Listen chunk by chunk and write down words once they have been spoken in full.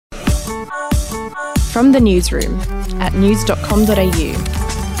From the newsroom at news.com.au.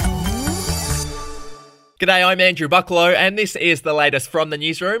 G'day, I'm Andrew Bucklow and this is the latest from the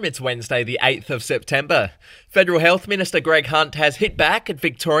newsroom. It's Wednesday the 8th of September. Federal Health Minister Greg Hunt has hit back at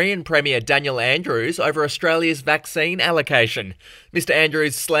Victorian Premier Daniel Andrews over Australia's vaccine allocation. Mr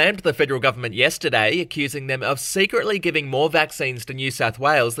Andrews slammed the federal government yesterday, accusing them of secretly giving more vaccines to New South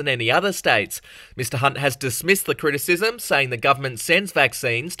Wales than any other states. Mr Hunt has dismissed the criticism, saying the government sends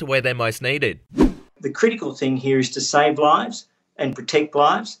vaccines to where they're most needed. The critical thing here is to save lives and protect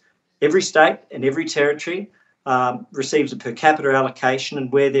lives. Every state and every territory receives a per capita allocation,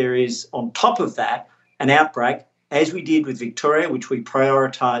 and where there is, on top of that, an outbreak, as we did with Victoria, which we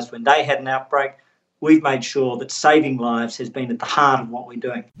prioritised when they had an outbreak, we've made sure that saving lives has been at the heart of what we're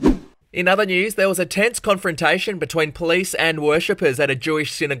doing. In other news, there was a tense confrontation between police and worshippers at a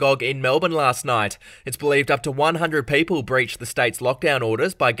Jewish synagogue in Melbourne last night. It's believed up to 100 people breached the state's lockdown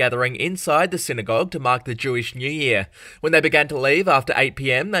orders by gathering inside the synagogue to mark the Jewish New Year. When they began to leave after 8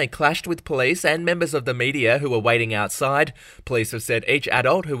 p.m, they clashed with police and members of the media who were waiting outside. Police have said each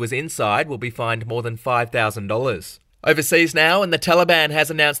adult who was inside will be fined more than $5,000. Overseas now, and the Taliban has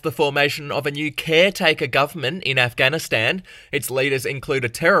announced the formation of a new caretaker government in Afghanistan. Its leaders include a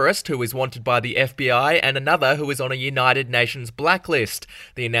terrorist who is wanted by the FBI and another who is on a United Nations blacklist.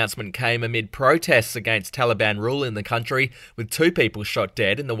 The announcement came amid protests against Taliban rule in the country, with 2 people shot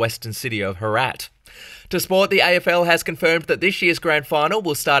dead in the western city of Herat. To sport, the AFL has confirmed that this year's grand final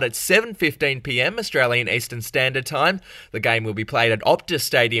will start at 7:15 p.m. Australian Eastern Standard Time. The game will be played at Optus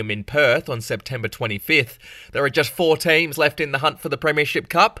Stadium in Perth on September 25th. There are just 4 teams left in the hunt for the Premiership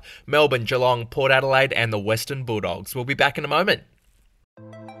Cup: Melbourne, Geelong, Port Adelaide and the Western Bulldogs. We'll be back in a moment.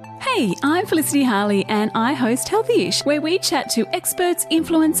 Hey, I'm Felicity Harley and I host Healthyish, where we chat to experts,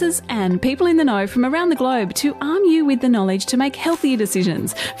 influencers and people in the know from around the globe to arm you with the knowledge to make healthier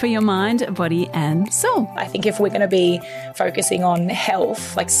decisions for your mind, body and soul. I think if we're going to be focusing on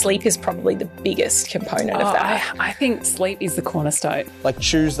health, like sleep is probably the biggest component of that. I think sleep is the cornerstone. Like,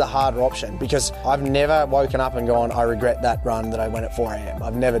 choose the harder option, because I've never woken up and gone, I regret that run that I went at 4 a.m.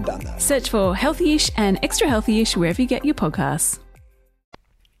 I've never done that. Search for Healthyish and Extra Healthyish wherever you get your podcasts.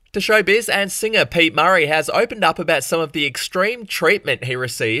 To showbiz, and singer Pete Murray has opened up about some of the extreme treatment he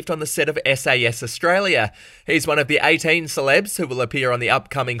received on the set of SAS Australia. He's one of the 18 celebs who will appear on the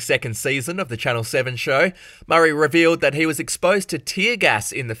upcoming second season of the Channel 7 show. Murray revealed that he was exposed to tear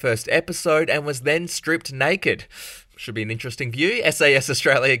gas in the first episode and was then stripped naked. Should be an interesting view. SAS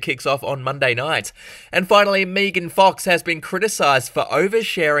Australia kicks off on Monday night. And finally, Megan Fox has been criticised for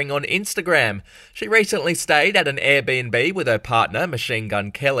oversharing on Instagram. She recently stayed at an Airbnb with her partner, Machine Gun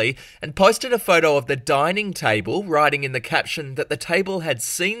Kelly, and posted a photo of the dining table, writing in the caption that the table had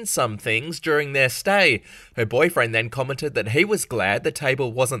seen some things during their stay. Her boyfriend then commented that he was glad the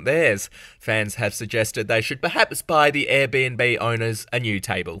table wasn't theirs. Fans have suggested they should perhaps buy the Airbnb owners a new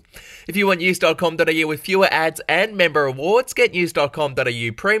table. If you want news.com.au with fewer ads and member awards, get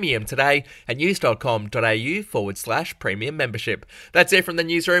news.com.au premium today at news.com.au/premium membership. That's it from the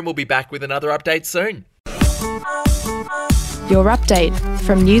newsroom. We'll be back with another update soon. Your update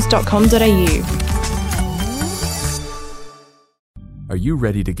from news.com.au. Are you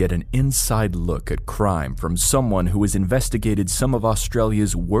ready to get an inside look at crime from someone who has investigated some of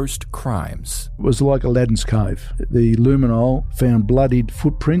Australia's worst crimes? It was like Aladdin's Cave. The luminol found bloodied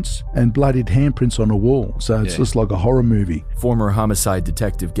footprints and bloodied handprints on a wall, so it's just like a horror movie. Former homicide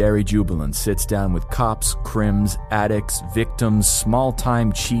detective Gary Jubilant sits down with cops, crims, addicts, victims,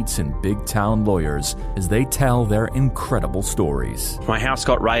 small-time cheats and big-town lawyers as they tell their incredible stories. My house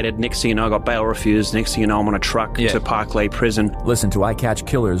got raided. Next thing you know, I got bail refused. Next thing you know, I'm on a truck to Parklea Prison. Listen to I Catch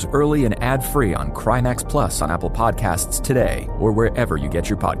Killers early and ad-free on Crimex Plus on Apple Podcasts today or wherever you get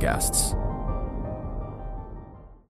your podcasts.